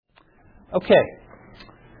Okay.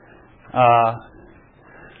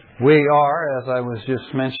 We are, as I was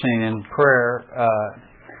just mentioning in prayer,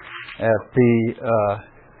 at the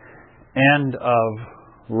end of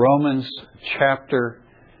Romans chapter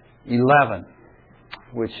 11,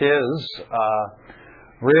 which is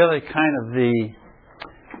really kind of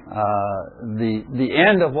the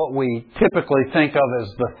end of what we typically think of as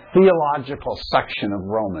the theological section of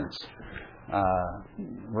Romans.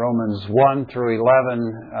 Romans 1 through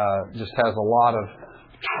 11 just has a lot of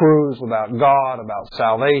truths about God, about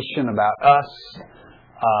salvation, about us,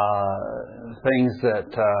 things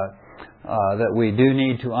that we do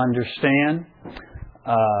need to understand.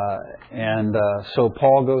 So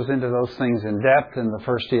Paul goes into those things in depth in the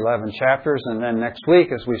first 11 chapters, and then next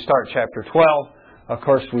week, as we start chapter 12, of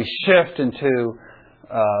course, we shift into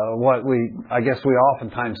what I guess we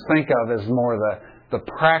oftentimes think of as more the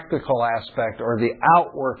practical aspect or the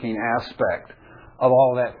outworking aspect of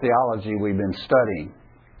all that theology we've been studying.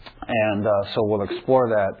 And so we'll explore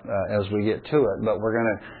that as we get to it. But we're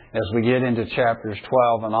going to, as we get into chapters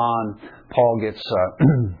 12 and on, Paul gets,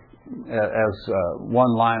 as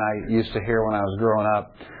one line I used to hear when I was growing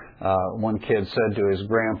up, one kid said to his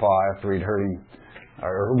grandpa after he'd heard him,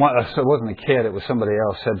 or it wasn't a kid, it was somebody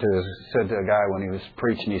else, said to a guy when he was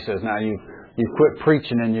preaching, he says, "Now you quit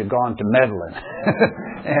preaching and you've gone to meddling."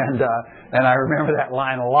 And I remember that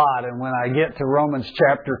line a lot. And when I get to Romans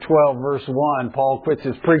chapter 12, verse 1, Paul quits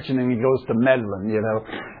his preaching and he goes to meddling,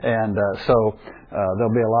 And so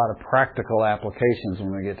there'll be a lot of practical applications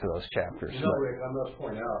when we get to those chapters. Rick, I must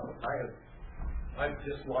point out, I've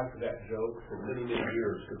disliked that joke for many, many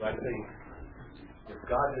years because I think if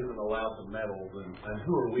God isn't allowed to meddle, then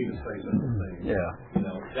who are we to say such a thing? Yeah.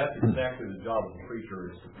 That's exactly the job of the preacher,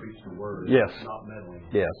 is to preach the word, yes. Not meddling.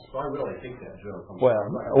 Yes. So I really hate that joke.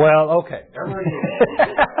 Okay.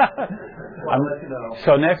 I'll let you know.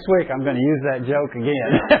 So next week I'm going to use that joke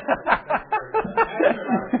again.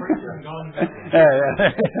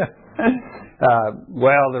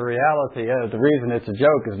 Well, the reality is, the reason it's a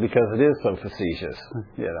joke is because it is so facetious,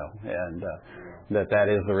 and that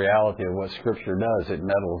is the reality of what Scripture does. It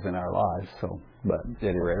meddles in our lives. But at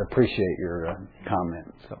any rate, I appreciate your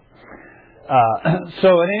comment.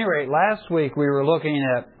 So at any rate, last week we were looking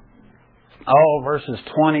at verses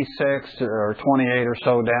 26 or 28 or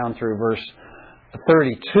so down through verse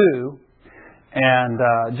 32, and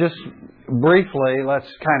just briefly,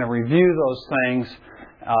 let's kind of review those things,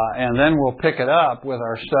 and then we'll pick it up with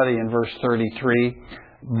our study in verse 33.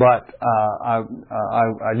 But I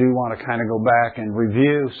do want to kind of go back and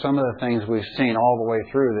review some of the things we've seen all the way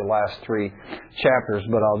through the last three chapters.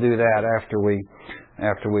 But I'll do that after we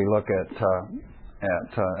look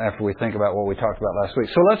after we think about what we talked about last week.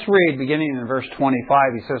 So let's read beginning in verse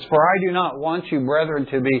 25. He says, "For I do not want you, brethren,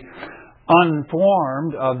 to be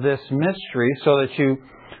uninformed of this mystery, so that you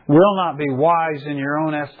will not be wise in your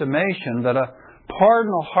own estimation, that a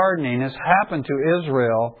pardonal hardening has happened to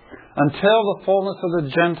Israel until the fullness of the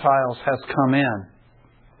Gentiles has come in.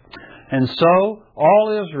 And so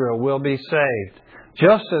all Israel will be saved.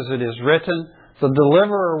 Just as it is written, the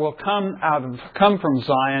deliverer will come from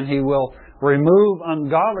Zion. He will remove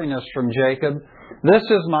ungodliness from Jacob. This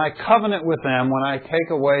is my covenant with them when I take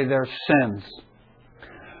away their sins.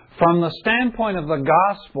 From the standpoint of the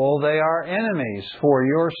gospel, they are enemies for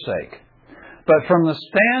your sake. But from the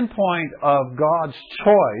standpoint of God's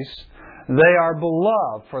choice, they are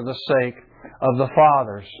beloved for the sake of the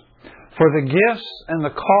fathers. For the gifts and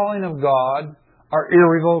the calling of God are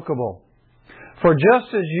irrevocable. For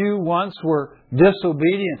just as you once were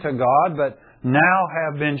disobedient to God, but now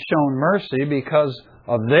have been shown mercy because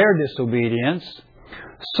of their disobedience,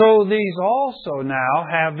 so these also now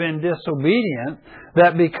have been disobedient,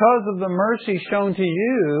 that because of the mercy shown to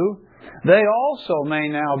you, they also may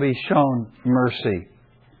now be shown mercy.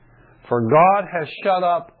 For God has shut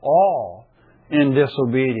up all in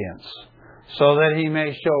disobedience, so that He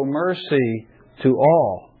may show mercy to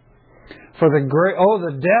all. For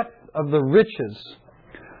the depth of the riches,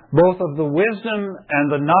 both of the wisdom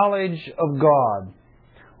and the knowledge of God.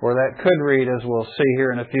 Or that could read, as we'll see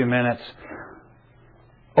here in a few minutes,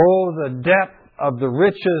 oh, the depth of the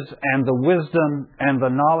riches and the wisdom and the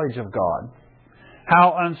knowledge of God.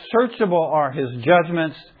 How unsearchable are His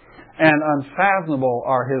judgments and unfathomable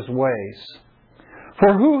are His ways.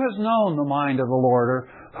 For who has known the mind of the Lord, or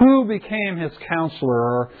who became His counselor,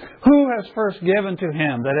 or who has first given to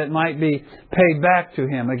Him that it might be paid back to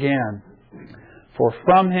Him again? For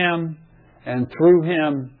from Him and through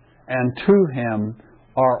Him and to Him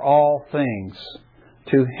are all things.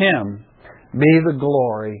 To Him be the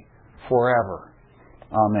glory forever.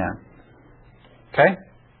 Amen. Okay?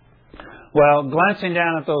 Well, glancing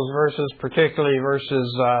down at those verses, particularly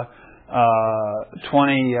verses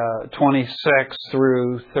 26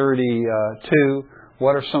 through 32,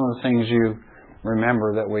 what are some of the things you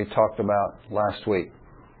remember that we talked about last week?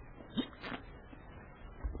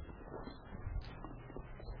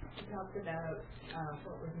 We talked about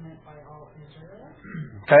what was meant by all Israel.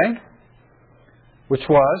 Okay. Which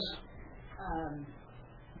was?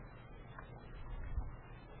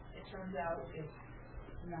 It turns out it's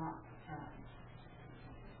not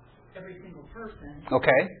every single person.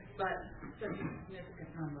 Okay. But such a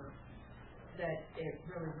significant number that it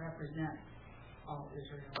really represents all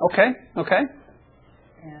Israel. Okay. Okay.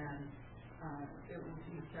 And it will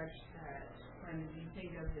be such that when we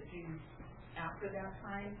think of the Jews after that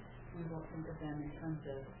time, we will think of them in terms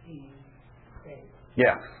of being saved.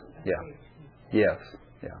 Yes. Yeah. Yes.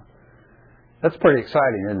 Yeah. That's pretty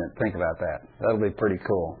exciting, isn't it? Think about that. That'll be pretty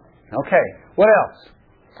cool. Okay. What else?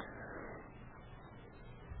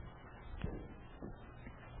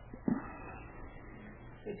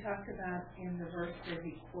 We talked about in the verse that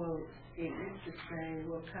he quotes, it used to say,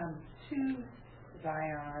 will come to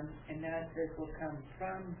Zion, and now it says will come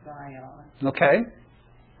from Zion. Okay.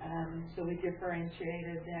 So we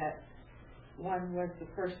differentiated that one was the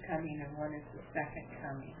first coming and one is the second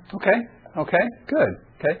coming. Okay. Okay. Good.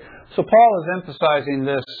 Okay. So Paul is emphasizing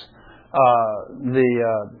this,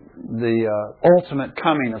 the ultimate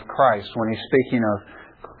coming of Christ when he's speaking of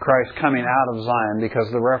Christ coming out of Zion, because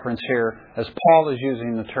the reference here, as Paul is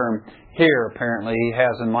using the term here, apparently he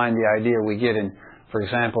has in mind the idea we get in, for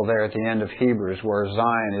example, there at the end of Hebrews, where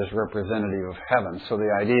Zion is representative of heaven. So the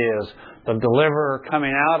idea is the deliverer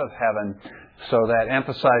coming out of heaven. So that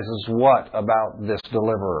emphasizes what about this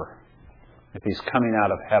deliverer, if he's coming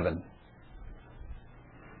out of heaven?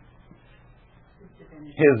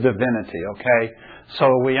 His divinity, okay? So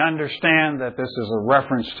we understand that this is a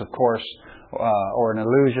reference, of course, or an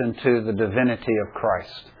allusion to the divinity of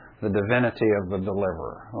Christ, the divinity of the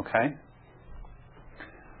deliverer, okay?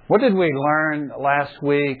 What did we learn last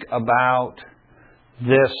week about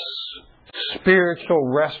this spiritual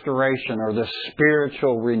restoration or this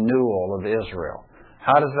spiritual renewal of Israel?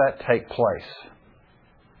 How does that take place?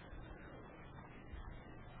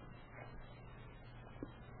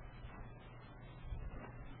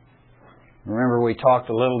 Remember, we talked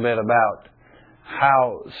a little bit about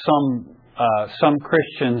how some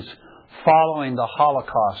Christians following the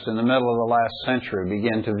Holocaust in the middle of the last century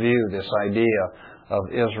began to view this idea of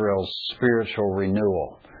Israel's spiritual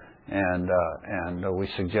renewal. And we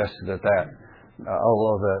suggested that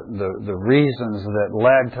although the reasons that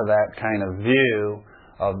led to that kind of view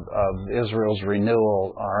of Israel's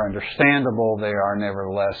renewal are understandable, they are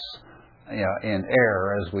nevertheless in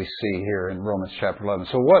error, as we see here in Romans chapter 11.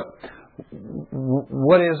 So what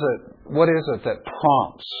is it that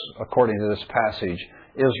prompts, according to this passage,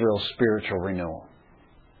 Israel's spiritual renewal?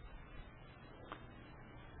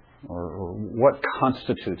 Or what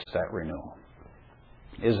constitutes that renewal?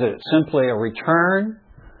 Is it simply a return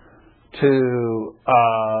to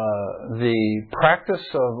the practice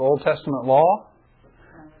of Old Testament law?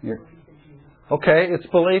 Okay, it's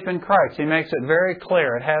belief in Christ. He makes it very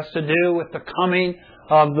clear. It has to do with the coming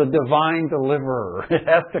of the divine deliverer. It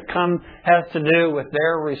has to do with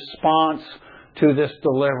their response to this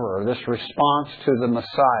deliverer, this response to the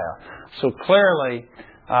Messiah. So clearly,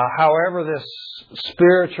 however this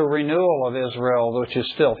spiritual renewal of Israel, which is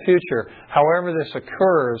still future, however this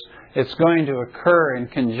occurs, it's going to occur in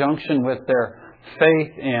conjunction with their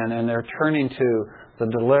faith in and their turning to the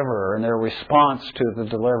deliverer and their response to the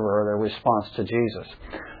deliverer, their response to Jesus.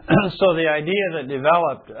 So the idea that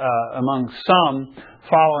developed among some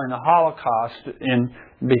following the Holocaust,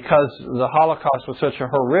 because the Holocaust was such a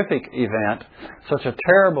horrific event, such a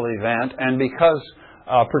terrible event, and because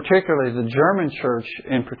particularly the German church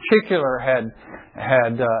in particular had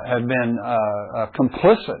been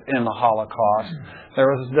complicit in the Holocaust,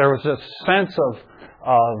 there was a sense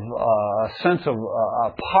of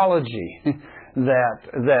apology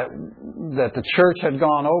that the church had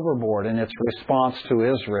gone overboard in its response to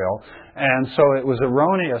Israel, and so it was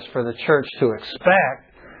erroneous for the church to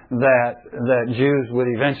expect that Jews would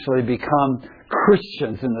eventually become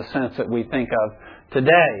Christians in the sense that we think of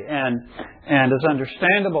today. And as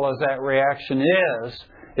understandable as that reaction is,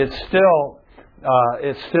 it still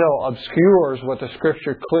obscures what the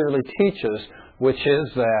Scripture clearly teaches, which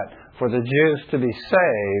is that for the Jews to be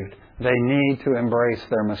saved, they need to embrace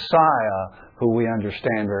their Messiah, who we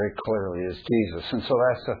understand very clearly is Jesus. And so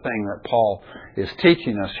that's the thing that Paul is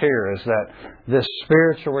teaching us here, is that this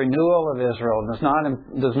spiritual renewal of Israel does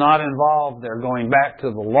not involve their going back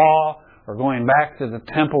to the law or going back to the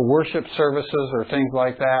temple worship services or things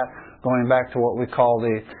like that, going back to what we call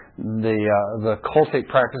the cultic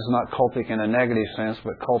practice, not cultic in a negative sense,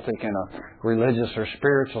 but cultic in a religious or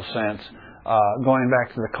spiritual sense, going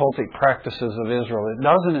back to the cultic practices of Israel. It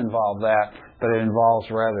doesn't involve that, but it involves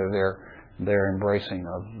rather their embracing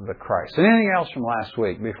of the Christ. Anything else from last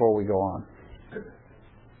week before we go on?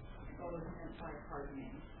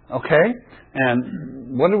 Okay,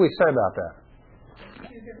 and what did we say about that?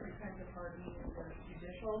 Two different kinds of hardening. There's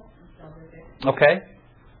judicial and salvific.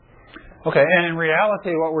 Okay, and in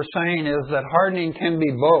reality what we're saying is that hardening can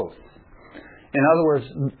be both. In other words,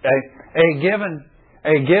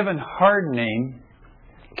 a given hardening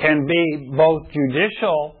can be both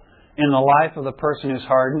judicial in the life of the person who's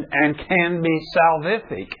hardened and can be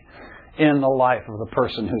salvific in the life of the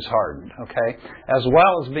person who's hardened, okay? As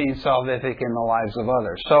well as being salvific in the lives of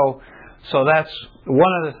others. So that's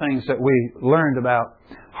one of the things that we learned about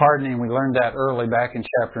hardening. We learned that early back in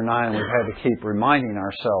chapter 9, and we've had to keep reminding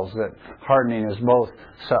ourselves that hardening is both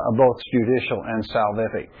judicial and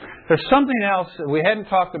salvific. There's something else, we hadn't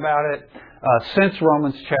talked about it since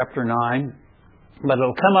Romans chapter 9, but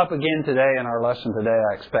it'll come up again today in our lesson today,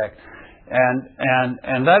 I expect.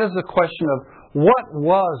 And that is the question of what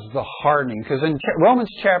was the hardening? Because in Romans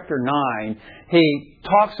chapter 9, he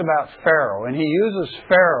talks about Pharaoh, and he uses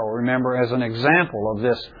Pharaoh, remember, as an example of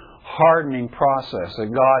this hardening process that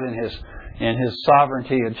God in His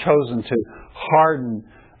sovereignty had chosen to harden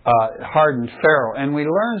Pharaoh. And we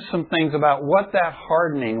learned some things about what that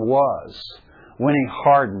hardening was when he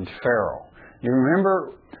hardened Pharaoh. Do you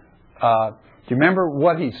remember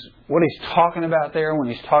what he's talking about there when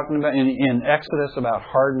he's talking about in Exodus about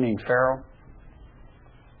hardening Pharaoh?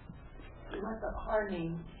 He wasn't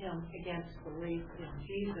hardening him against belief in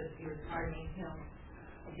Jesus. He was hardening him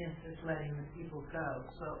against just letting the people go.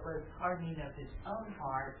 So it was hardening of his own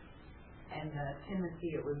heart, and the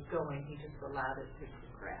tendency it was going, he just allowed it to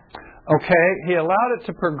progress. Okay, he allowed it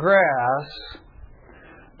to progress,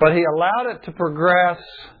 but he allowed it to progress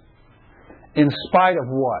in spite of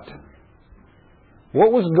what?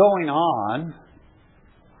 What was going on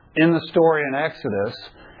in the story in Exodus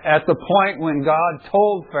at the point when God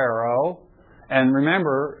told Pharaoh, and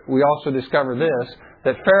remember, we also discovered this,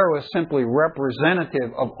 that Pharaoh is simply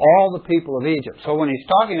representative of all the people of Egypt. So when he's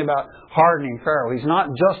talking about hardening Pharaoh, he's not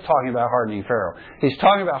just talking about hardening Pharaoh. He's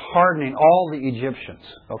talking about hardening all the Egyptians.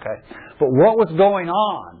 Okay? But what was going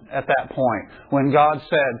on at that point when God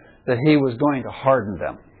said that He was going to harden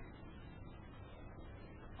them?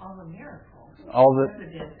 All the miracles. All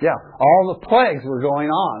the plagues were going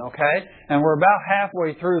on, okay? And we're about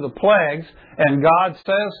halfway through the plagues, and God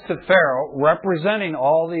says to Pharaoh, representing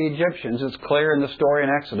all the Egyptians, it's clear in the story in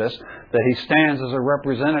Exodus that he stands as a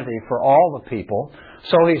representative for all the people.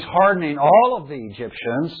 So He's hardening all of the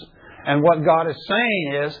Egyptians, and what God is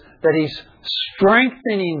saying is that He's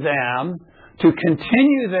strengthening them to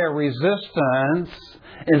continue their resistance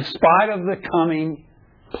in spite of the coming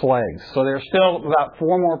plagues. So there's still about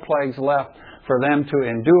 4 more plagues left for them to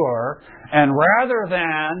endure. And rather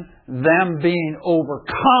than them being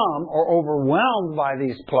overcome or overwhelmed by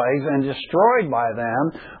these plagues and destroyed by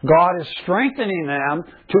them, God is strengthening them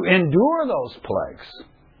to endure those plagues.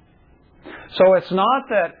 So it's not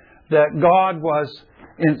that God was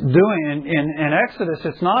doing, in Exodus,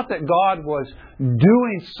 it's not that God was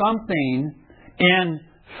doing something in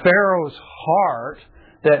Pharaoh's heart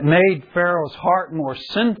that made Pharaoh's heart more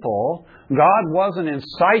sinful. God wasn't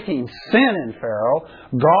inciting sin in Pharaoh.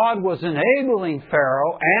 God was enabling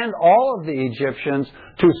Pharaoh and all of the Egyptians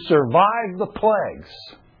to survive the plagues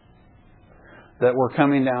that were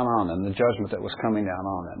coming down on them, the judgment that was coming down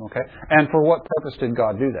on them. Okay? And for what purpose did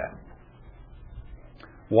God do that?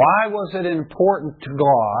 Why was it important to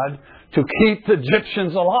God to keep the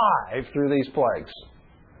Egyptians alive through these plagues,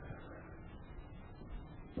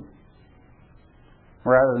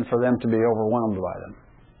 rather than for them to be overwhelmed by them?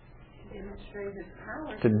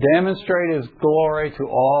 To demonstrate His glory to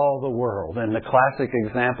all the world. And the classic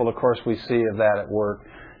example, of course, we see of that at work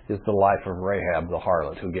is the life of Rahab the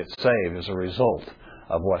harlot, who gets saved as a result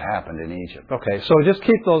of what happened in Egypt. Okay, so just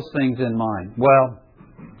keep those things in mind. Well,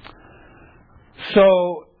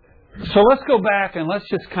 so let's go back and let's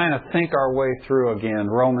just kind of think our way through again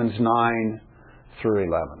Romans 9 through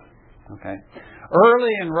 11. Okay,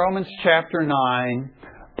 early in Romans chapter 9,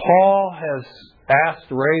 Paul has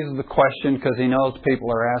raised the question, because he knows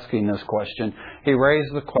people are asking this question. He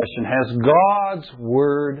raised the question, has God's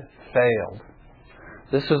Word failed?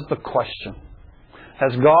 This is the question.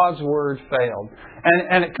 Has God's Word failed?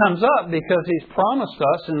 And it comes up because He's promised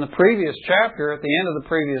us in the previous chapter, at the end of the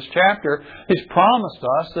previous chapter, He's promised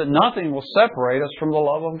us that nothing will separate us from the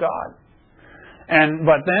love of God.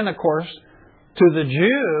 But then, of course, to the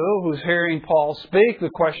Jew who's hearing Paul speak, the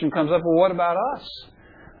question comes up, well, what about us?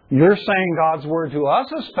 You're saying God's Word to us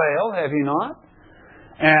has failed, have you not?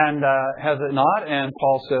 And has it not? And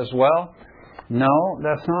Paul says, well, no,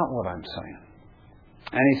 that's not what I'm saying.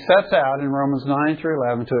 And he sets out in Romans 9 through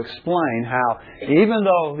 11 to explain how, even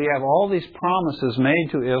though we have all these promises made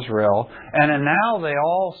to Israel, and now they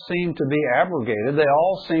all seem to be abrogated, they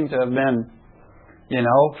all seem to have been,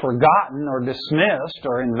 forgotten or dismissed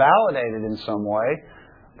or invalidated in some way,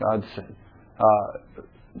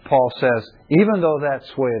 Paul says, even though that's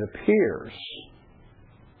the way it appears,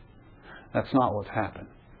 that's not what's happened.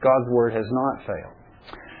 God's Word has not failed.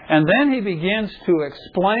 And then he begins to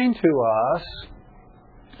explain to us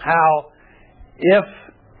how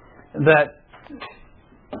that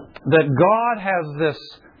God has this,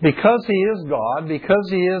 because He is God, because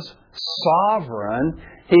He is sovereign,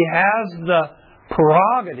 He has the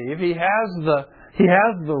prerogative, He has the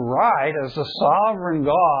right as a sovereign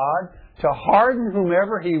God to harden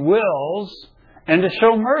whomever He wills and to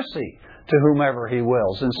show mercy to whomever He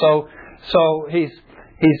wills. And so he's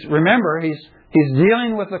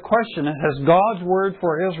dealing with the question, has God's Word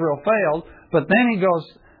for Israel failed? But then he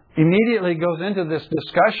immediately goes into this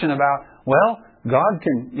discussion about, well, God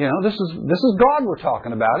can, this is God we're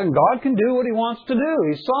talking about, and God can do what He wants to do.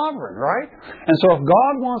 He's sovereign, right? And so if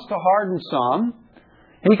God wants to harden some,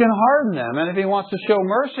 He can harden them. And if He wants to show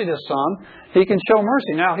mercy to some, He can show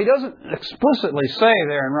mercy. Now, He doesn't explicitly say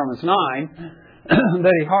there in Romans 9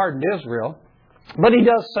 that He hardened Israel, but He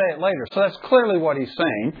does say it later. So that's clearly what He's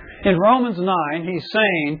saying. In Romans 9, He's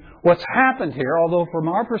saying what's happened here, although from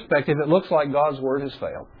our perspective it looks like God's Word has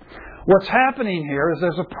failed. What's happening here is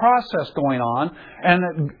there's a process going on, and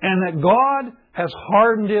that God has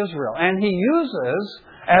hardened Israel. And He uses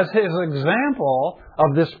as His example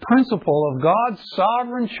of this principle of God's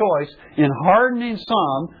sovereign choice in hardening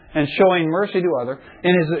some and showing mercy to others.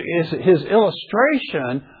 And his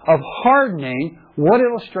illustration of hardening, what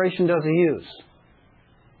illustration does He use?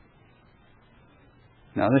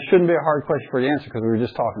 Now, this shouldn't be a hard question for you to answer because we were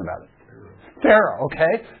just talking about it. Pharaoh,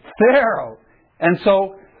 okay? Pharaoh. And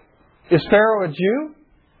so, is Pharaoh a Jew?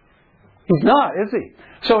 He's not, is he?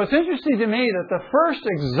 So it's interesting to me that the first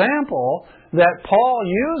example that Paul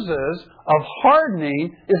uses of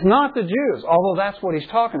hardening is not the Jews, although that's what he's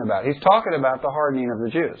talking about. He's talking about the hardening of the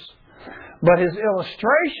Jews. But his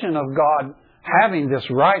illustration of God having this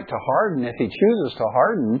right to harden, if He chooses to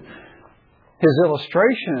harden, his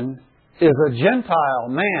illustration is a Gentile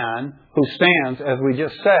man who stands, as we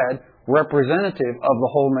just said, representative of the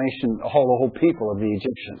whole nation, the whole people of the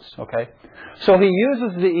Egyptians. Okay? So he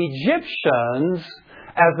uses the Egyptians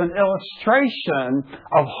as an illustration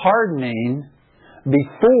of hardening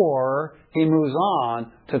before he moves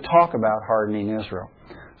on to talk about hardening Israel.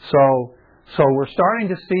 So we're starting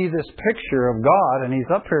to see this picture of God, and He's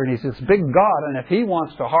up here and He's this big God, and if He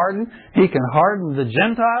wants to harden, He can harden the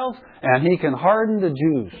Gentiles and He can harden the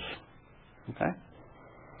Jews. Okay?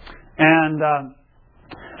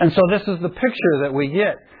 And so this is the picture that we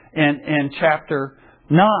get in chapter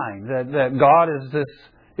 9, that God is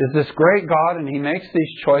this great God, and He makes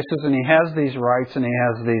these choices, and He has these rights, and He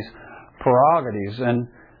has these prerogatives. And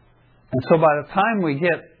so by the time we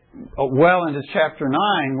get well into chapter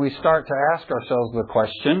 9, we start to ask ourselves the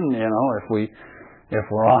question, if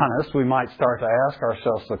we're honest, we might start to ask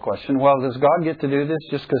ourselves the question, well, does God get to do this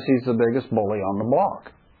just because He's the biggest bully on the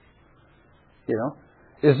block?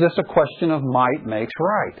 Is this a question of might makes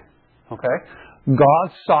right? Okay?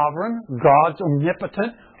 God's sovereign. God's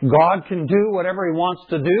omnipotent. God can do whatever He wants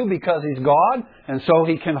to do because He's God. And so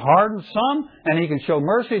He can harden some and He can show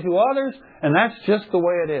mercy to others. And that's just the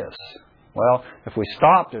way it is. Well, if we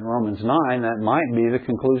stopped in Romans 9, that might be the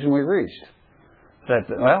conclusion we reached. That,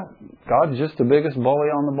 God's just the biggest bully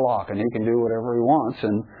on the block and He can do whatever He wants.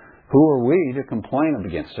 And who are we to complain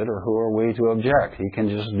against it, or who are we to object? He can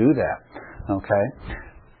just do that. Okay?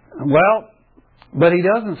 Well, but He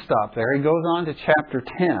doesn't stop there. He goes on to chapter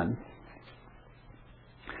 10.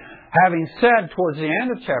 Having said towards the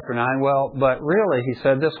end of chapter 9, but really, he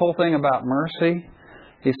said this whole thing about mercy.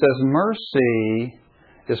 He says mercy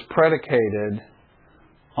is predicated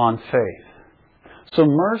on faith. So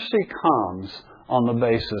mercy comes on the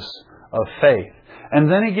basis of faith. And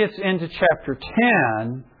then he gets into chapter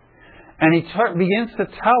 10, and he begins to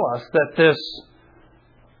tell us that this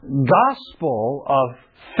gospel of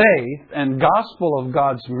faith and gospel of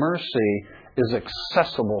God's mercy is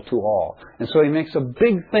accessible to all. And so he makes a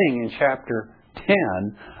big thing in chapter 10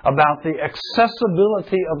 about the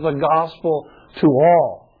accessibility of the gospel to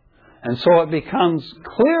all. And so it becomes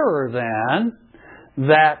clearer then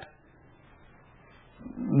that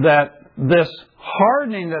this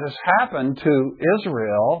hardening that has happened to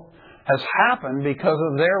Israel has happened because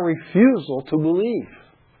of their refusal to believe.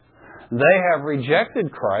 They have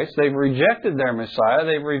rejected Christ. They've rejected their Messiah.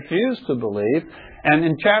 They've refused to believe. And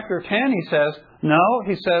in chapter 10 he says,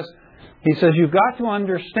 you've got to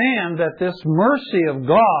understand that this mercy of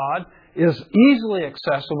God is easily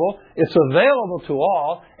accessible. It's available to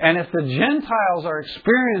all. And if the Gentiles are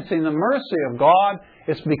experiencing the mercy of God,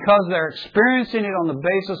 it's because they're experiencing it on the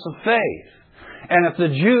basis of faith. And if the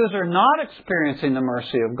Jews are not experiencing the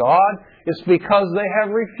mercy of God, it's because they have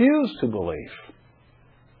refused to believe.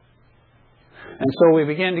 And so we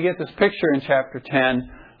begin to get this picture in chapter 10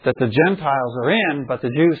 that the Gentiles are in, but the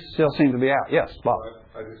Jews still seem to be out. Yes, Bob.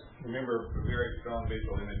 I just remember a very strong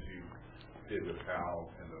visual image you did with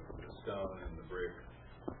Hal and the stone and the brick.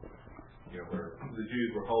 Where the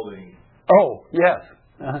Jews were holding. Oh, yes.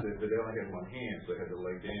 But they only had one hand, so they had to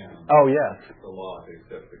lay down. Oh, yes. The law to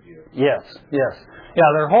accept the gift. Yes. Yeah,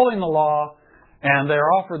 they're holding the law and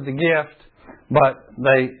they're offered the gift, but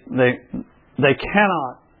they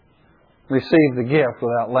cannot receive the gift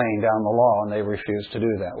without laying down the law, and they refuse to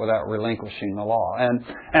do that without relinquishing the law. And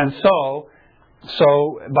so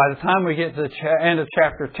by the time we get to the end of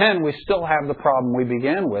chapter 10, we still have the problem we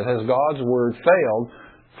began with. Has God's word failed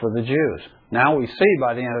for the Jews? Now we see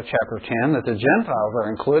by the end of chapter 10 that the Gentiles are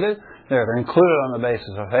included. They're included on the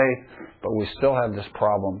basis of faith, but we still have this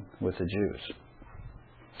problem with the Jews.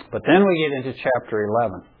 But then we get into chapter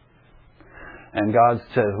 11. And God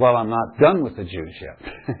says, well, I'm not done with the Jews yet.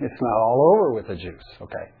 It's not all over with the Jews.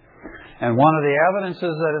 Okay. And one of the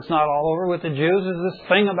evidences that it's not all over with the Jews is this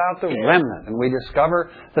thing about the remnant. And we discover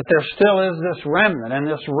that there still is this remnant. And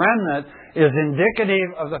this remnant is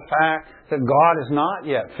indicative of the fact that God is not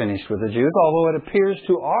yet finished with the Jews, although it appears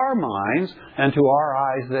to our minds and to our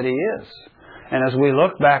eyes that He is. And as we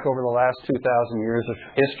look back over the last 2,000 years of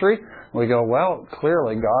history, we go, well,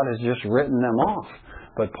 clearly God has just written them off.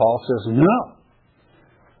 But Paul says, no.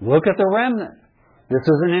 Look at the remnant. This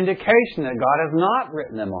is an indication that God has not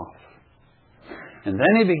written them off. And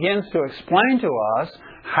then he begins to explain to us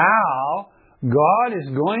how God is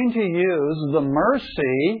going to use the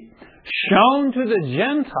mercy shown to the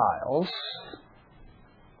Gentiles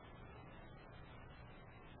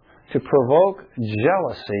to provoke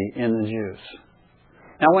jealousy in the Jews.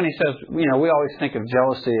 Now when he says, we always think of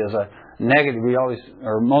jealousy as a negative,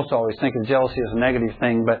 most always think of jealousy as a negative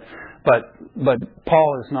thing, but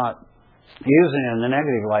Paul is not using it in the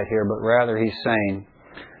negative light here, but rather he's saying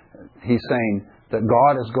that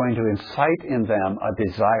God is going to incite in them a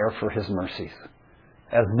desire for His mercies.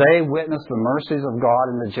 As they witness the mercies of God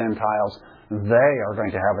in the Gentiles, they are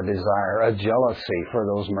going to have a desire, a jealousy for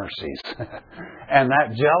those mercies. And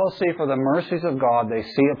that jealousy for the mercies of God they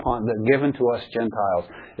see that given to us Gentiles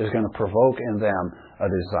is going to provoke in them a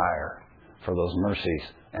desire for those mercies,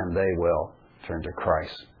 and they will turn to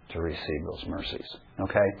Christ to receive those mercies.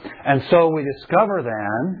 Okay? And so we discover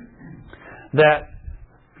then that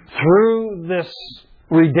through this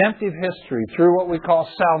redemptive history, through what we call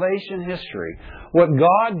salvation history, what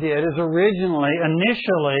God did is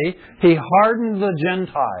initially, He hardened the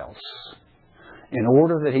Gentiles in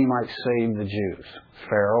order that He might save the Jews.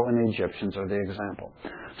 Pharaoh and the Egyptians are the example.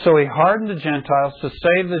 So He hardened the Gentiles to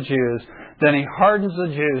save the Jews. Then He hardens the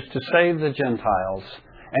Jews to save the Gentiles.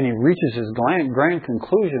 And He reaches His grand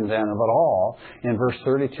conclusion then of it all in verse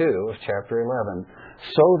 32 of chapter 11.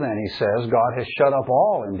 So then, He says, God has shut up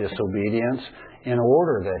all in disobedience in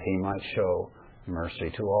order that He might show mercy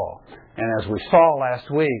to all. And as we saw last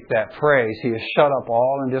week, that phrase, He has shut up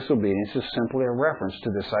all in disobedience, is simply a reference to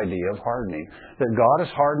this idea of hardening. That God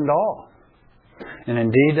has hardened all. And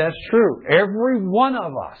indeed, that's true. Every one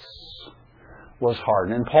of us was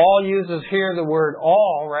hardened. And Paul uses here the word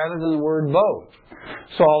all rather than the word both.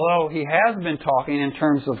 So although he has been talking in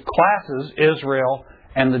terms of classes, Israel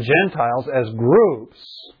and the Gentiles as groups,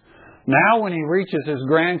 now when he reaches his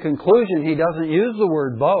grand conclusion, he doesn't use the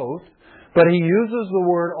word both, but he uses the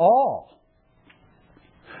word all.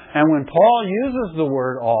 And when Paul uses the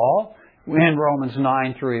word all in Romans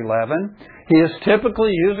 9 through 11, he is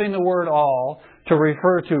typically using the word all to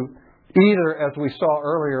refer to either, as we saw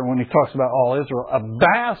earlier when he talks about all Israel, a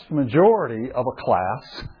vast majority of a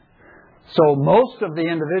class, so most of the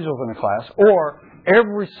individuals in a class, or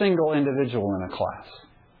every single individual in a class.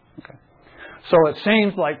 Okay. So it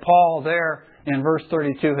seems like Paul there in verse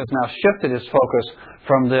 32 has now shifted his focus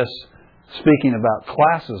from this speaking about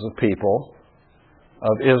classes of people,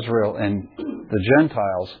 of Israel and the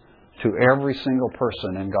Gentiles, to every single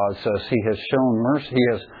person. And God says He has shown mercy,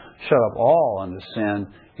 He has shut up all unto sin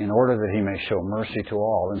in order that He may show mercy to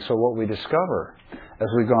all. And so what we discover as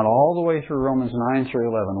we've gone all the way through Romans 9 through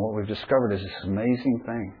 11, what we've discovered is this amazing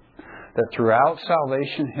thing. That throughout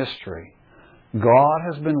salvation history, God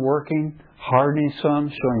has been working, hardening some,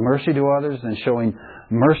 showing mercy to others, and showing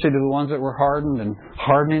mercy to the ones that were hardened, and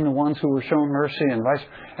hardening the ones who were shown mercy, and vice.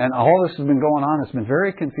 And all this has been going on. It's been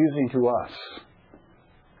very confusing to us.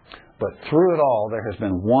 But through it all, there has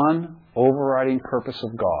been one overriding purpose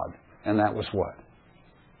of God, and that was what?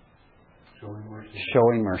 Showing mercy.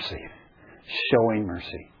 Showing mercy. Showing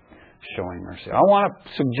mercy. Showing mercy. I want to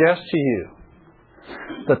suggest to you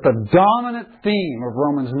that the dominant theme of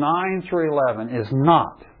Romans 9 through 11 is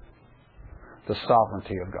not the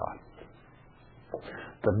sovereignty of God.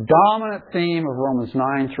 The dominant theme of Romans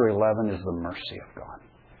 9 through 11 is the mercy of God.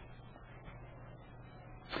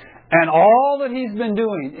 And all that He's been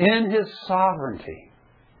doing in His sovereignty,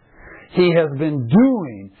 He has been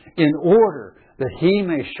doing in order that He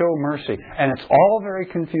may show mercy. And it's all very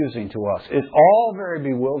confusing to us. It's all very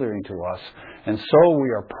bewildering to us. And so we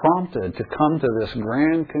are prompted to come to this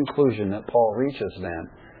grand conclusion that Paul reaches then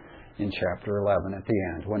in chapter 11 at the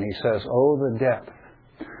end, when he says, "Oh, the depth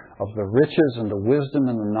of the riches and the wisdom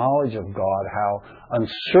and the knowledge of God, how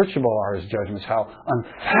unsearchable are His judgments, how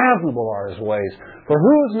unfathomable are His ways. For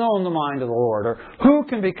who has known the mind of the Lord, or who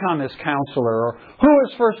can become His counselor, or who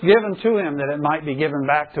is first given to Him that it might be given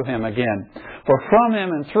back to Him again? For from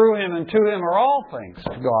Him and through Him and to Him are all things.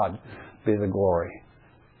 To God be the glory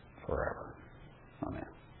forever." Amen.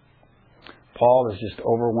 Paul is just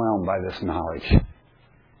overwhelmed by this knowledge.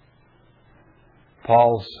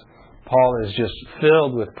 Paul is just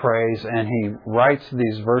filled with praise, and he writes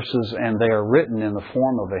these verses, and they are written in the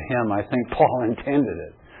form of a hymn. I think Paul intended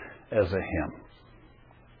it as a hymn.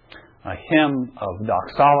 A hymn of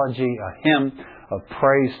doxology, a hymn of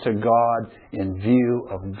praise to God in view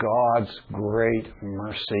of God's great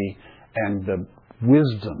mercy and the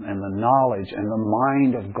wisdom and the knowledge and the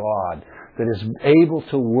mind of God that is able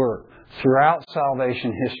to work throughout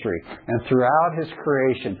salvation history and throughout His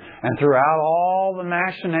creation and throughout all the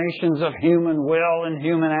machinations of human will and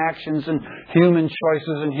human actions and human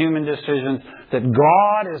choices and human decisions, that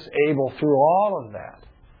God is able through all of that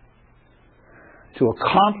to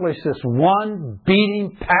accomplish this one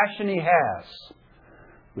beating passion He has,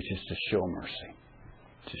 which is to show mercy.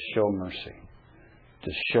 To show mercy.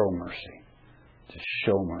 To show mercy. To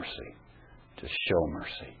show mercy. To show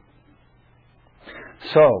mercy.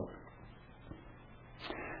 So,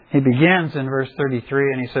 he begins in verse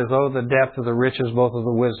 33 and he says, "Oh, the depth of the riches, both of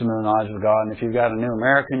the wisdom and the knowledge of God." And if you've got a New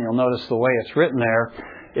American, you'll notice the way it's written there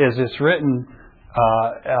is it's written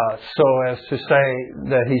so as to say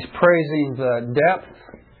that he's praising the depth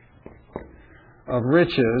of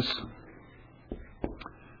riches,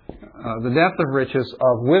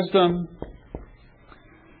 of wisdom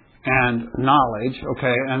and knowledge.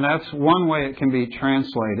 Okay, and that's one way it can be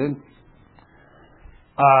translated.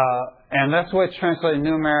 And that's the way it's translated in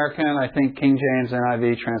New American. I think King James and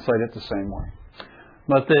NIV translate it the same way.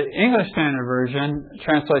 But the English Standard Version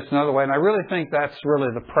translates another way, and I really think that's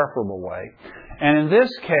really the preferable way. And in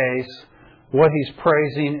this case, what he's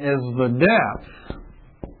praising is the depth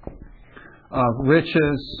of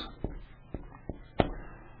riches,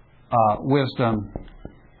 wisdom,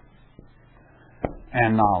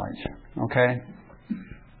 and knowledge. Okay?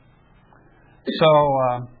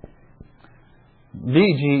 So,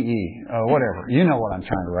 BGE, whatever. You know what I'm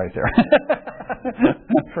trying to write there.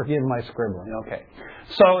 Forgive my scribbling. Okay.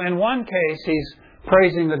 So in one case, he's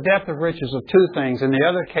praising the depth of riches of two things. In the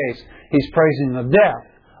other case, he's praising the depth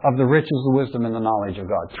of the riches, the wisdom, and the knowledge of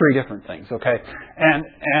God. Three different things. Okay. And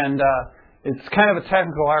it's kind of a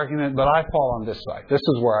technical argument, but I fall on this side. This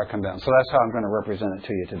is where I come down. So that's how I'm going to represent it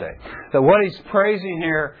to you today. That what he's praising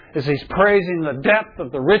here is he's praising the depth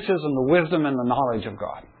of the riches and the wisdom and the knowledge of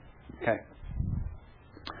God. Okay.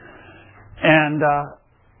 And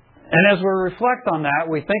as we reflect on that,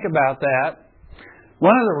 we think about that.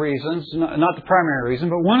 One of the reasons, not the primary reason,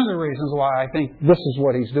 but one of the reasons why I think this is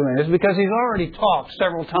what he's doing is because he's already talked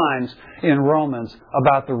several times in Romans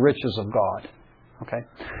about the riches of God. Okay?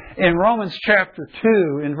 In Romans chapter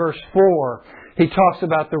 2, in verse 4, he talks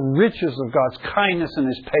about the riches of God's kindness and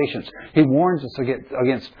His patience. He warns us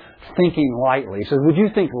against thinking lightly. He says, would you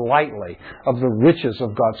think lightly of the riches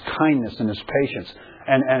of God's kindness and His patience?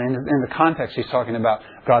 And in the context, he's talking about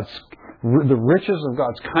the riches of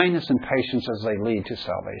God's kindness and patience as they lead to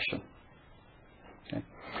salvation. Okay.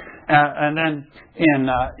 And then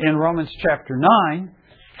in Romans chapter 9,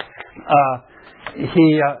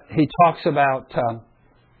 he talks about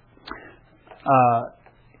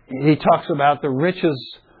the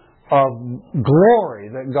riches of glory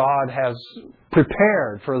that God has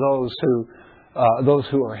prepared for those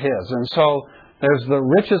who are His. And so There's the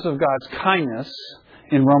riches of God's kindness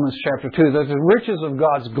in Romans chapter 2. There's the riches of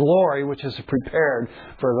God's glory, which is prepared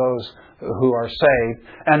for those who are saved.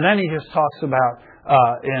 And then he just talks about,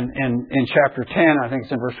 in chapter 10, I think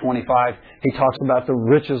it's in verse 25, he talks about the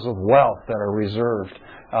riches of wealth that are reserved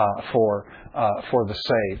for the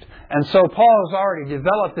saved. And so Paul has already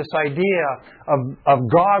developed this idea of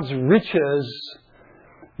God's riches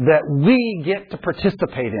that we get to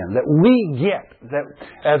participate in, that we get, that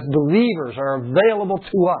as believers are available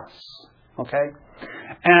to us. Okay?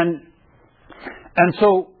 And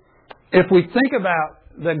so if we think about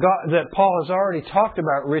that Paul has already talked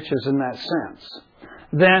about riches in that sense,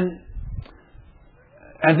 then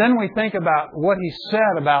we think about what he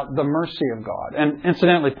said about the mercy of God. And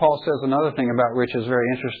incidentally, Paul says another thing about riches very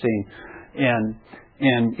interesting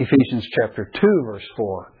in Ephesians chapter 2, verse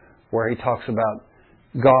 4, where he talks about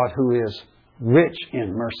God who is rich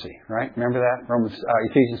in mercy, right? Remember that?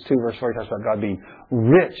 Ephesians 2, verse 4, he talks about God being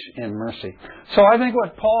rich in mercy. So I think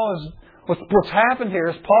what's happened here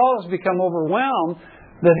is Paul has become overwhelmed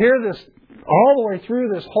that here all the way through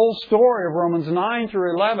this whole story of Romans 9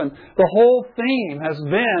 through 11, the whole theme has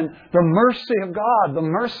been the mercy of God, the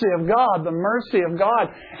mercy of God, the mercy of God.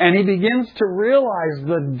 And he begins to realize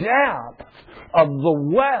the depth of the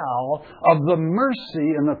well of the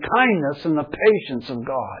mercy and the kindness and the patience of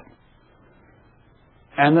God.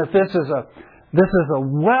 And that this is a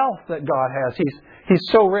wealth that God has. He's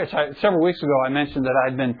so rich. Several weeks ago I mentioned that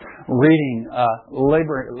I'd been reading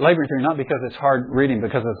Laboring Through, not because it's hard reading,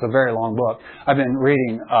 because it's a very long book. I've been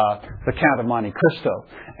reading The Count of Monte Cristo.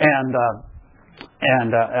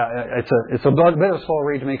 And it's a bit of a slow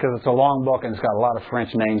read to me because it's a long book and it's got a lot of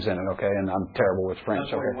French names in it, okay? And I'm terrible with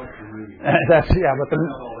French, okay?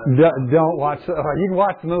 Don't watch... you can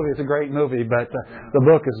watch the movie. It's a great movie, but the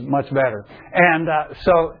book is much better. And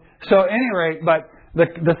so at any rate, but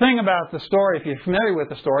the thing about the story, if you're familiar with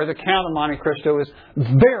the story, the Count of Monte Cristo is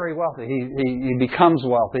very wealthy. He becomes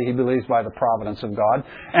wealthy, he believes, by the providence of God.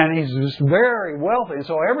 And he's just very wealthy. And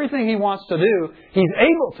so everything he wants to do, he's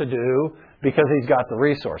able to do because he's got the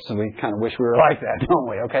resource. And we kind of wish we were like that, don't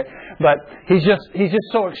we? Okay? But he's just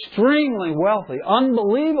so extremely wealthy,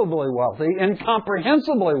 unbelievably wealthy,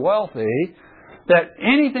 incomprehensibly wealthy, that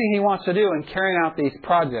anything he wants to do in carrying out these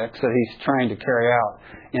projects that he's trying to carry out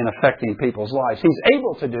in affecting people's lives, he's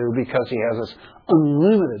able to do because he has this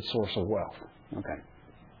unlimited source of wealth. Okay.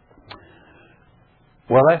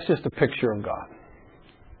 Well, that's just a picture of God.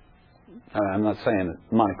 I'm not saying that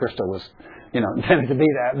Monte Cristo was, intended to be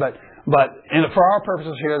that, but for our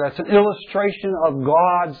purposes here, that's an illustration of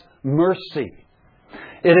God's mercy.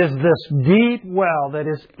 It is this deep well that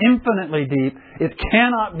is infinitely deep. It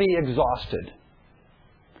cannot be exhausted.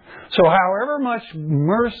 So however much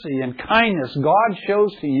mercy and kindness God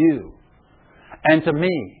shows to you and to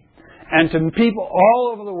me and to people all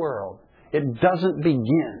over the world, it doesn't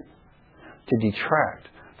begin to detract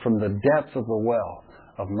from the depth of the well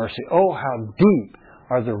of mercy. Oh, how deep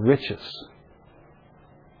are the riches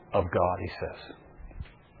of God, he says.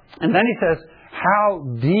 And then he says, how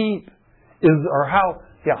deep is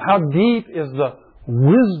the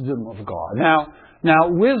wisdom of God? Now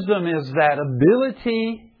wisdom is that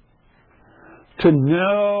ability to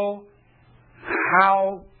know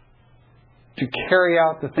how to carry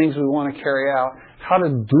out the things we want to carry out, how to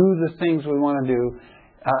do the things we want to do,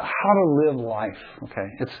 how to live life. Okay,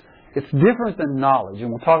 it's different than knowledge, and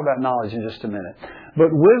we'll talk about knowledge in just a minute.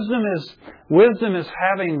 But wisdom is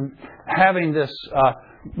having this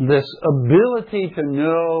ability to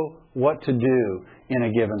know what to do in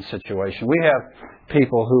a given situation. We have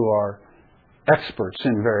people who are experts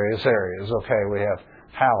in various areas. Okay, we have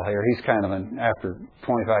Hal here. He's kind of after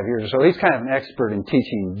 25 years or so, he's kind of an expert in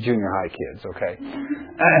teaching junior high kids, okay?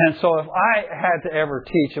 And so if I had to ever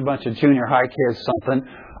teach a bunch of junior high kids something,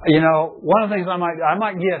 one of the things I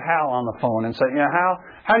might get Hal on the phone and say, Hal,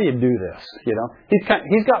 how do you do this?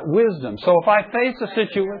 He's got wisdom. So if I face a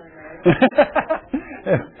situation,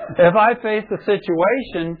 if I face a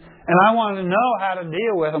situation and I wanted to know how to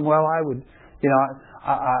deal with them, well, I would,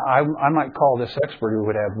 I might call this expert who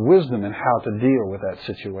would have wisdom in how to deal with that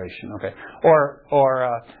situation. Okay, or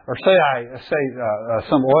say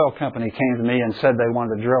some oil company came to me and said they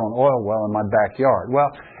wanted to drill an oil well in my backyard. Well,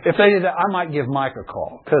 if they did that, I might give Mike a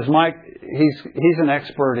call because Mike he's an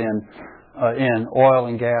expert in oil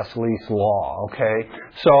and gas lease law. Okay,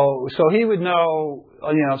 so he would know.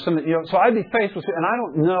 So I'd be faced with, and I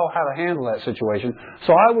don't know how to handle that situation.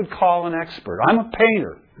 So I would call an expert. I'm a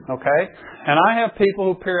painter, okay? And I have people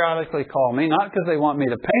who periodically call me, not because they want me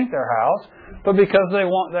to paint their house, but because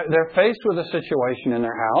they're faced with a situation in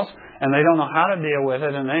their house and they don't know how to deal with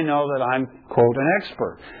it, and they know that I'm, quote, an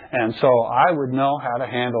expert. And so I would know how to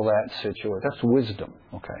handle that situation. That's wisdom,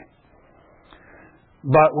 okay?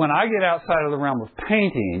 But when I get outside of the realm of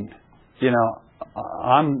painting,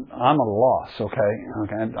 I'm at a loss, okay?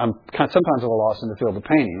 I'm sometimes at a loss in the field of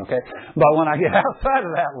painting, okay? But when I get outside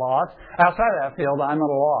of that field, I'm at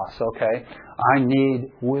a loss, okay? I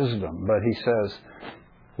need wisdom. But he says,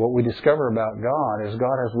 what we discover about God is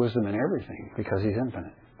God has wisdom in everything because He's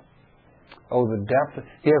infinite. Oh, the depth.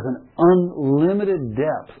 He has an unlimited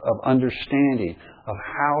depth of understanding of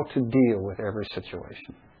how to deal with every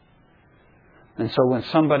situation. And so when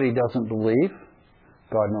somebody doesn't believe,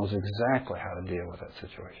 God knows exactly how to deal with that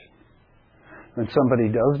situation. When somebody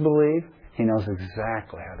does believe, He knows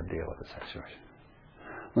exactly how to deal with that situation.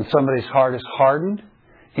 When somebody's heart is hardened,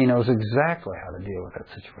 He knows exactly how to deal with that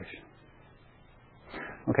situation.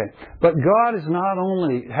 Okay, but God is not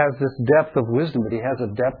only has this depth of wisdom, but He has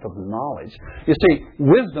a depth of knowledge. You see,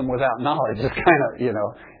 wisdom without knowledge is kind of,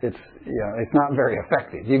 it's not very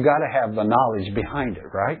effective. You've got to have the knowledge behind it,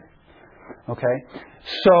 right? Okay,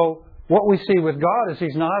 so what we see with God is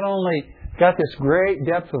He's not only got this great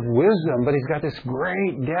depth of wisdom, but He's got this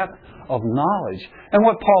great depth of knowledge. And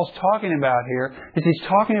what Paul's talking about here is he's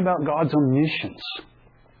talking about God's omniscience.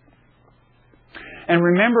 And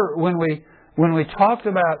remember when we talked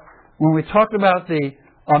about the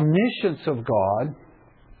omniscience of God,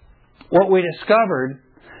 what we discovered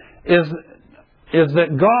is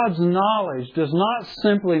that God's knowledge does not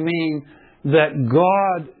simply mean that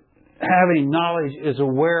God, having knowledge, is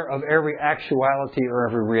aware of every actuality or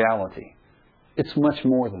every reality. It's much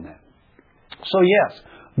more than that. So yes,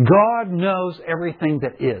 God knows everything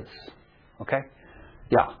that is. Okay?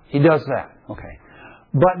 Yeah, He does that. Okay.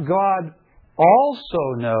 But God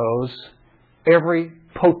also knows every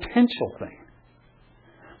potential thing.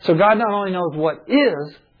 So God not only knows what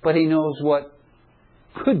is, but He knows what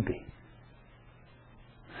could be.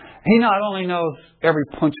 He not only knows every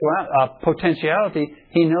potentiality,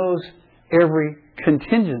 He knows every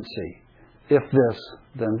contingency. If this,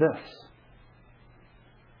 then this.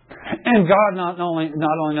 And God not only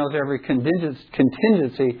knows every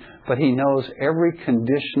contingency, but He knows every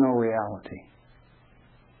conditional reality.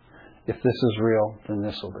 If this is real, then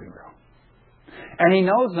this will be real. And He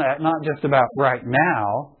knows that not just about right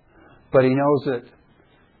now, but He knows it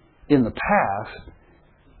in the past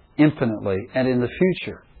infinitely and in the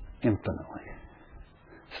future infinitely.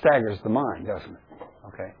 Staggers the mind, doesn't it?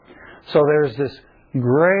 Okay. So there's this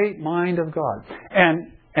great mind of God.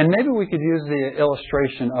 And maybe we could use the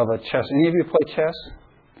illustration of a chess. Any of you play chess?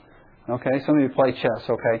 Okay, some of you play chess,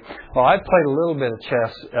 okay. Well, I played a little bit of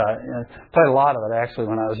chess, played a lot of it actually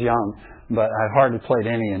when I was young, but I've hardly played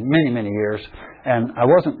any in many, many years. And I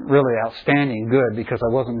wasn't really outstanding good because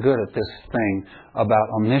I wasn't good at this thing about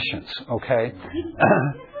omniscience, okay.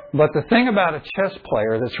 But the thing about a chess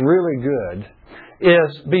player that's really good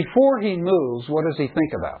is before he moves, what does he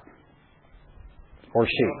think about? Or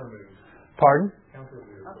she? Pardon?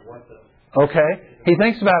 Okay. He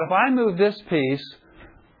thinks about, if I move this piece,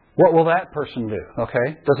 what will that person do?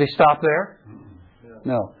 Okay. Does he stop there?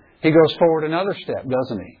 No. He goes forward another step,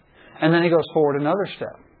 doesn't he? And then he goes forward another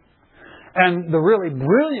step. And the really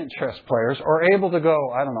brilliant chess players are able to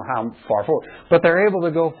go, I don't know how far forward, but they're able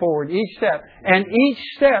to go forward each step. And each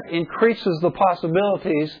step increases the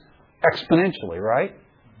possibilities exponentially, right?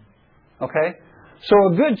 Okay? So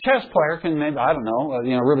a good chess player can maybe, I don't know,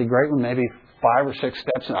 a really great one, maybe 5 or 6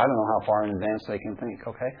 steps, and I don't know how far in advance they can think,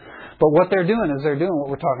 okay? But what they're doing is they're doing what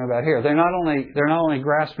we're talking about here. They're not only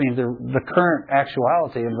grasping the current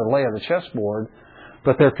actuality of the lay of the chessboard,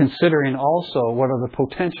 but they're considering also what are the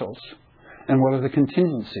potentials and what are the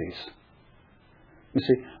contingencies. You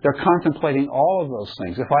see, they're contemplating all of those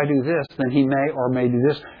things. If I do this, then He may or may do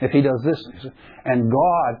this. If He does this. And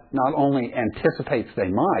God not only anticipates they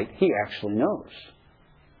might, He actually knows.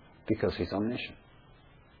 Because He's omniscient.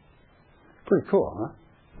 Pretty cool, huh?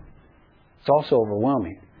 It's also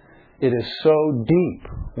overwhelming. It is so deep,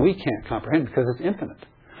 we can't comprehend because it's infinite.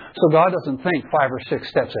 So God doesn't think 5 or 6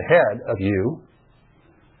 steps ahead of you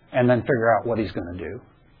and then figure out what He's going to do.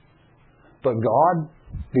 But God,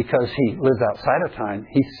 because He lives outside of time,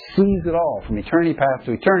 He sees it all from eternity past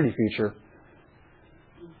to eternity future.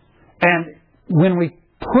 And when we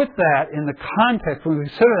put that in the context, when we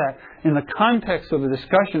consider that in the context of the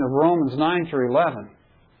discussion of Romans 9 through 11,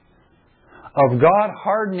 of God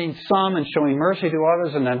hardening some and showing mercy to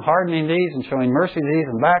others, and then hardening these and showing mercy to these,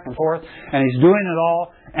 and back and forth. And He's doing it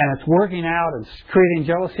all, and it's working out, and creating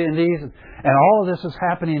jealousy in these. And all of this is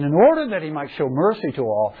happening in order that He might show mercy to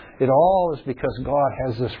all. It all is because God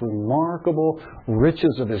has this remarkable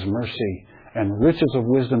riches of His mercy and riches of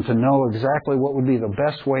wisdom to know exactly what would be the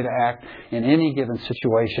best way to act in any given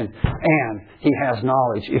situation. And He has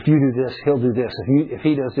knowledge. If you do this, He'll do this. If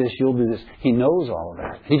He does this, you'll do this. He knows all of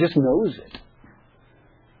that. He just knows it.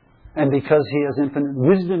 And because He has infinite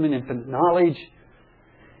wisdom and infinite knowledge,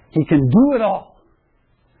 He can do it all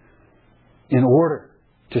in order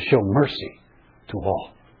to show mercy to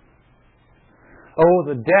all. Oh,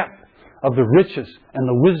 the depth of the riches and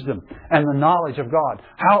the wisdom and the knowledge of God.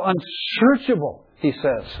 How unsearchable, He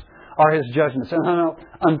says, are His judgments, and how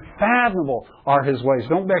unfathomable are His ways.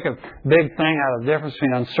 Don't make a big thing out of the difference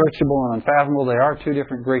between unsearchable and unfathomable. They are two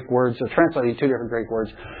different Greek words. They're translated two different Greek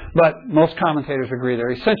words. But most commentators agree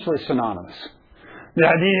they're essentially synonymous. The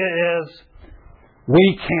idea is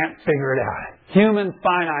we can't figure it out. Human,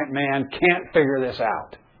 finite man can't figure this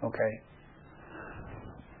out. Okay?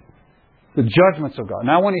 The judgments of God.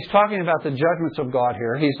 Now, when He's talking about the judgments of God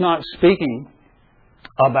here, He's not speaking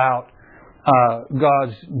about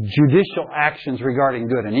God's judicial actions regarding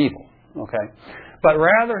good and evil. Okay? But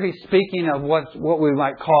rather, He's speaking of what we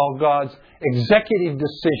might call God's executive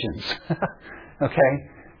decisions. Okay?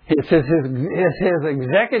 It's his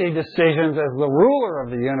executive decisions as the ruler of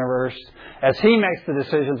the universe, as He makes the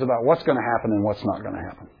decisions about what's going to happen and what's not going to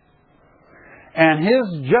happen. And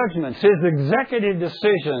His judgments, His executive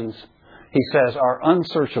decisions, He says, are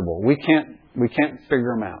unsearchable. We can't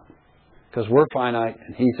figure them out. Because we're finite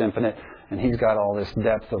and He's infinite, and He's got all this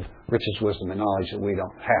depth of riches, wisdom, and knowledge that we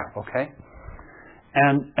don't have. Okay?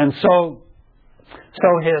 And so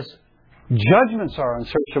His judgments are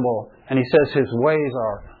unsearchable, and He says His ways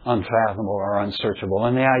are unfathomable or unsearchable.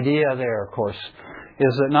 And the idea there, of course,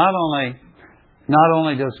 is that not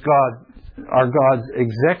only does are God's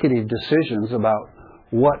executive decisions about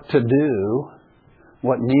what to do,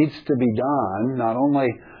 what needs to be done, not only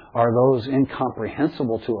are those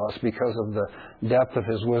incomprehensible to us because of the depth of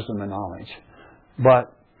His wisdom and knowledge, but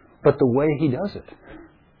the way He does it,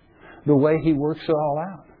 the way He works it all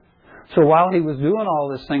out. So while He was doing all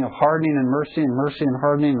this thing of hardening and mercy and mercy and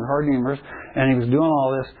hardening and mercy, and He was doing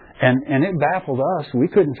all this, and it baffled us, we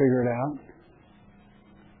couldn't figure it out.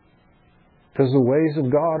 Because the ways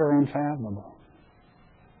of God are unfathomable.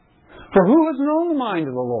 For who has known the mind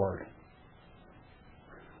of the Lord?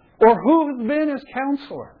 Or who has been His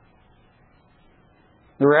counselor?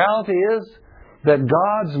 The reality is that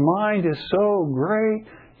God's mind is so great,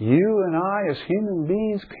 you and I as human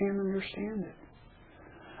beings can't understand it.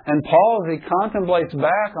 And Paul, as he contemplates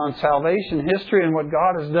back on salvation history and what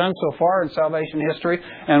God has done so far in salvation history,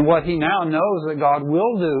 and what he now knows that God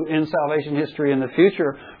will do in salvation history in the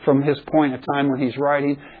future from his point of time when he's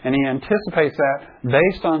writing, and he anticipates that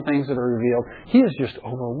based on things that are revealed, he is just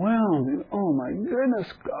overwhelmed. Oh my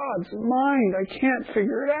goodness, God's mind, I can't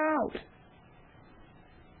figure it out.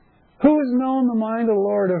 Who has known the mind of the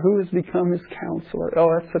Lord, or who has become His counselor? Oh,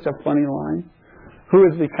 that's such a funny line. Who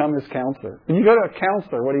has become His counselor? When you go to a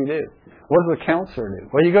counselor, what do? What does the counselor do?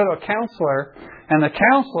 Well, you go to a counselor, and the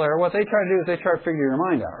counselor, what they try to do is they try to figure your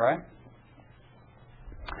mind out, right?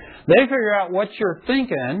 They figure out what you're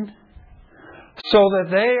thinking so that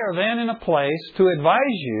they are then in a place to advise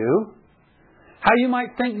you how you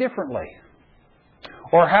might think differently.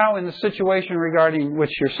 Or how, in the situation regarding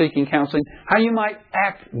which you're seeking counseling, how you might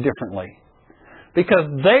act differently. Because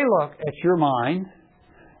they look at your mind,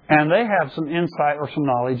 and they have some insight or some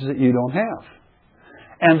knowledge that you don't have.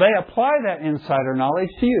 And they apply that insight or knowledge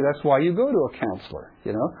to you. That's why you go to a counselor.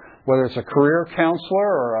 You know, whether it's a career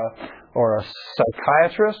counselor or a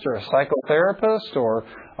psychiatrist or a psychotherapist or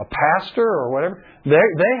a pastor or whatever.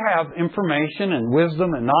 They have information and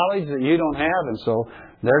wisdom and knowledge that you don't have, and so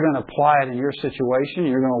they're going to apply it in your situation. And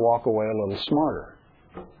you're going to walk away a little smarter.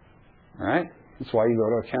 All right? That's why you go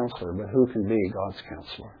to a counselor. But who can be God's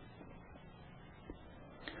counselor?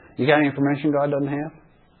 You got any information God doesn't have?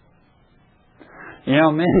 You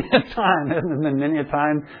know, many a time, hasn't there been many a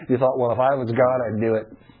time you thought, well, if I was God, I'd do it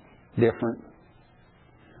different.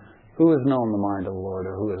 Who has known the mind of the Lord,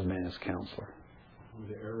 or who has been His counselor?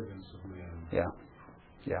 The arrogance of man.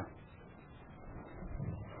 Yeah.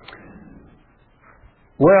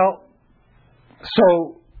 Well,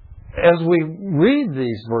 so as we read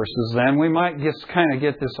these verses, then we might just kind of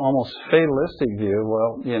get this almost fatalistic view.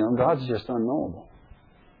 Well, you know, God's just unknowable.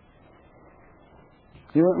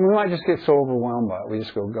 We might just get so overwhelmed by it. We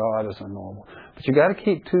just go, God is unknowable. But you got to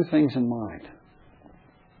keep two things in mind.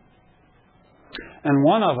 And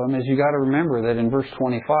one of them is you got to remember that in verse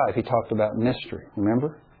 25 he talked about mystery.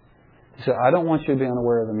 Remember? He said, I don't want you to be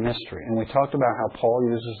unaware of the mystery. And we talked about how Paul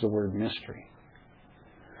uses the word mystery.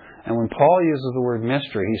 And when Paul uses the word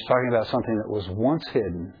mystery, he's talking about something that was once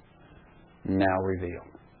hidden, now revealed.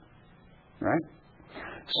 Right?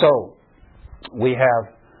 So, we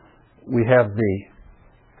have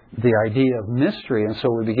the idea of mystery, and so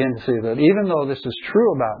we begin to see that even though this is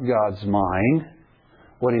true about God's mind,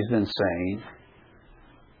 what He's been saying,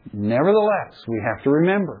 nevertheless, we have to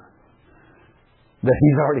remember that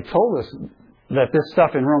He's already told us that this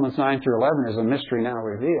stuff in Romans 9 through 11 is a mystery now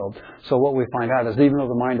revealed. So what we find out is even though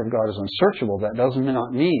the mind of God is unsearchable, that does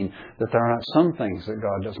not mean that there are not some things that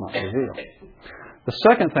God does not reveal. The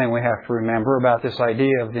second thing we have to remember about this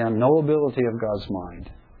idea of the unknowability of God's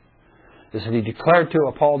mind is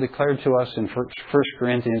that Paul declared to us in 1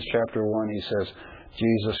 Corinthians chapter 1, he says,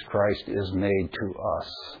 Jesus Christ is made to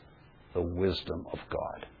us the wisdom of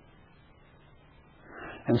God.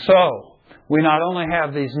 And so, we not only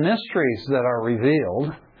have these mysteries that are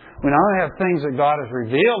revealed, we not only have things that God has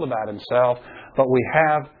revealed about Himself, but we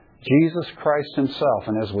have Jesus Christ Himself.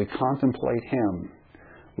 And as we contemplate Him,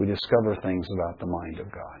 we discover things about the mind of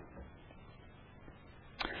God.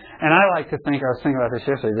 And I like to think, I was thinking about this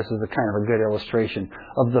yesterday, this is a kind of a good illustration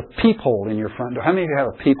of the peephole in your front door. How many of you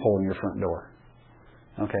have a peephole in your front door?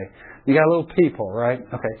 Okay. You got a little peephole, right?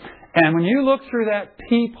 Okay. And when you look through that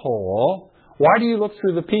peephole, why do you look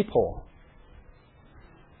through the peephole?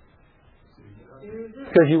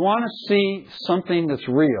 Because you want to see something that's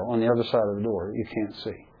real on the other side of the door that you can't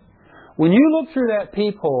see. When you look through that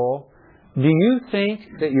peephole, do you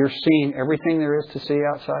think that you're seeing everything there is to see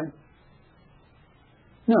outside?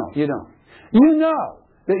 No, you don't. You know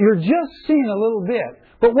that you're just seeing a little bit,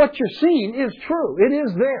 but what you're seeing is true. It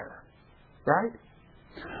is there. Right?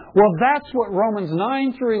 Well, that's what Romans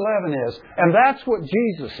 9 through 11 is, and that's what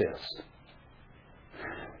Jesus is.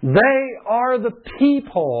 They are the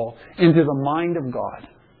peephole into the mind of God.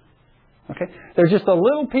 Okay? They're just a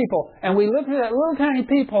little peephole, and we look through that little tiny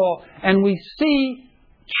peephole, and we see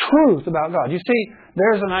truth about God. You see,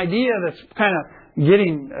 there's an idea that's kind of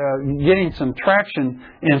getting some traction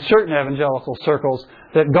in certain evangelical circles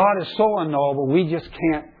that God is so unknowable, we just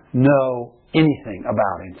can't know anything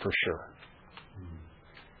about Him for sure.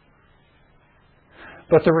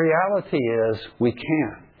 But the reality is, we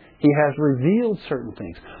can. He has revealed certain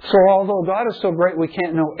things. So although God is so great, we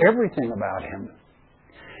can't know everything about Him.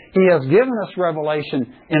 He has given us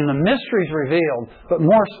revelation in the mysteries revealed, but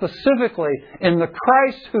more specifically in the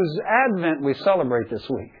Christ whose advent we celebrate this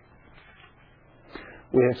week.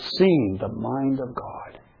 We have seen the mind of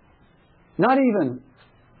God. Not even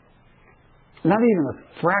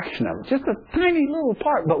a fraction of it. Just a tiny little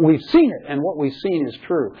part. But we've seen it, and what we've seen is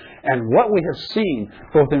true. And what we have seen,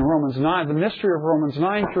 both in Romans 9, the mystery of Romans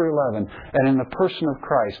 9 through 11, and in the person of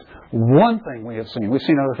Christ, one thing we have seen. We've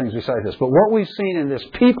seen other things besides this. But what we've seen in this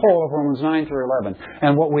peephole of Romans 9 through 11,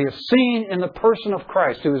 and what we have seen in the person of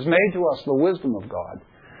Christ, who has made to us the wisdom of God,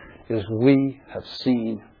 is we have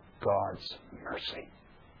seen God's mercy.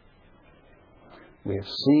 We have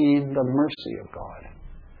seen the mercy of God.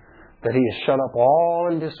 That He has shut up all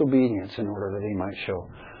in disobedience in order that He might show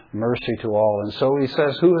mercy to all. And so He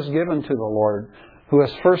says, who has given to the Lord, who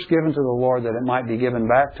has first given to the Lord that it might be given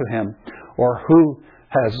back to Him, or who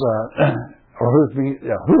has first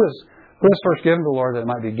given to the Lord that it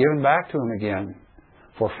might be given back to Him again,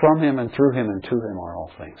 for from Him and through Him and to Him are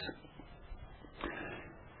all things.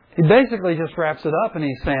 He basically just wraps it up and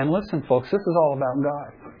he's saying, listen folks, this is all about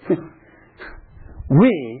God.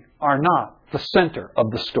 We are not the center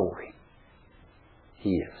of the story.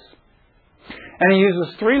 He is. And he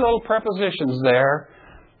uses three little prepositions there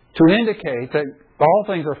to indicate that all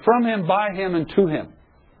things are from Him, by Him, and to Him.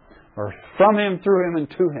 Or from Him, through Him, and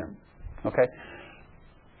to Him. Okay?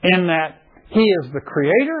 In that He is the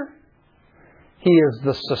Creator, He is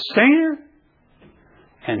the Sustainer,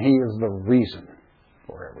 and He is the reason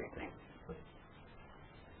for everything.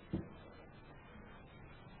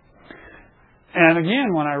 And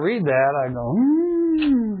again, when I read that, I go,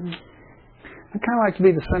 I kind of like to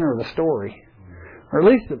be the center of the story. Or at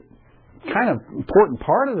least the kind of important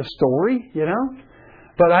part of the story, you know.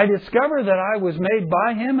 But I discovered that I was made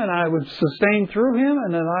by Him and I was sustained through Him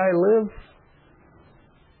and that I live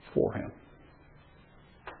for Him.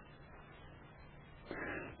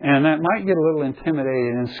 And that might get a little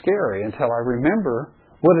intimidating and scary until I remember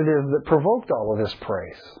what it is that provoked all of this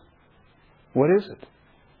praise. What is it?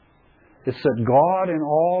 It's that God in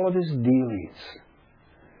all of His dealings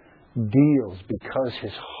deals because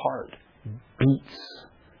His heart beats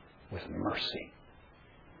with mercy.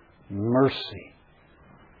 Mercy.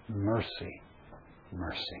 Mercy.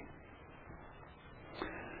 mercy.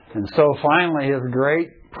 And so finally, His great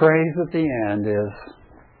praise at the end is,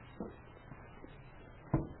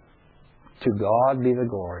 to God be the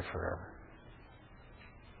glory forever.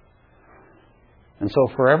 And so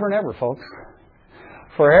forever and ever, folks,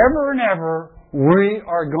 forever and ever, we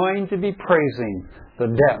are going to be praising the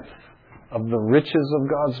depth of the riches of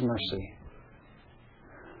God's mercy,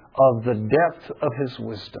 of the depth of His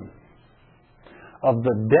wisdom, of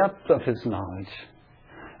the depth of His knowledge.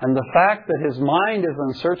 And the fact that His mind is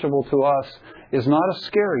unsearchable to us is not a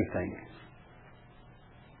scary thing,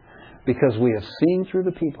 because we have seen through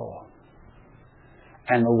the people.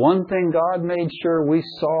 And the one thing God made sure we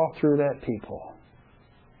saw through that people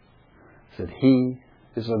is that He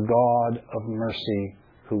is a God of mercy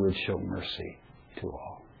who would show mercy to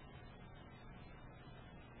all.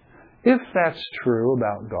 If that's true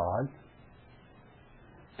about God,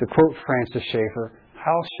 to quote Francis Schaeffer,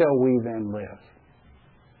 how shall we then live?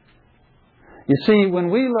 You see, when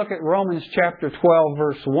we look at Romans chapter 12,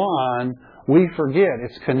 verse 1, we forget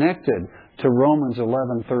it's connected to Romans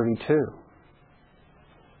 11:32.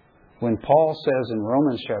 When Paul says in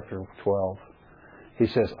Romans chapter 12, he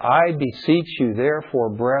says, I beseech you therefore,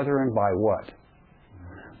 brethren, by what?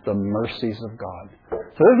 The mercies of God.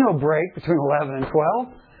 So there's no break between 11 and 12.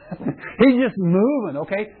 He's just moving,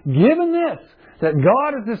 okay? Given this, that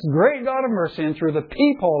God is this great God of mercy, and through the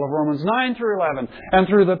people of Romans 9 through 11, and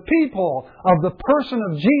through the people of the person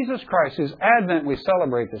of Jesus Christ, whose Advent we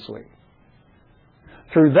celebrate this week,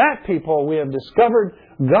 through that people we have discovered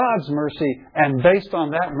God's mercy, and based on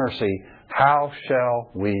that mercy, how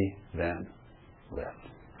shall we then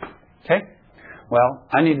live? Okay? Well,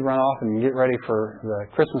 I need to run off and get ready for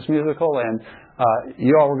the Christmas musical, and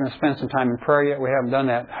you all were going to spend some time in prayer yet. We haven't done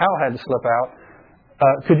that. Hal had to slip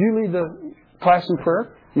out. Could you lead the class in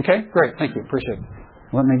prayer? Okay? Great. Thank you. Appreciate it.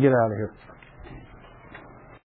 Let me get out of here.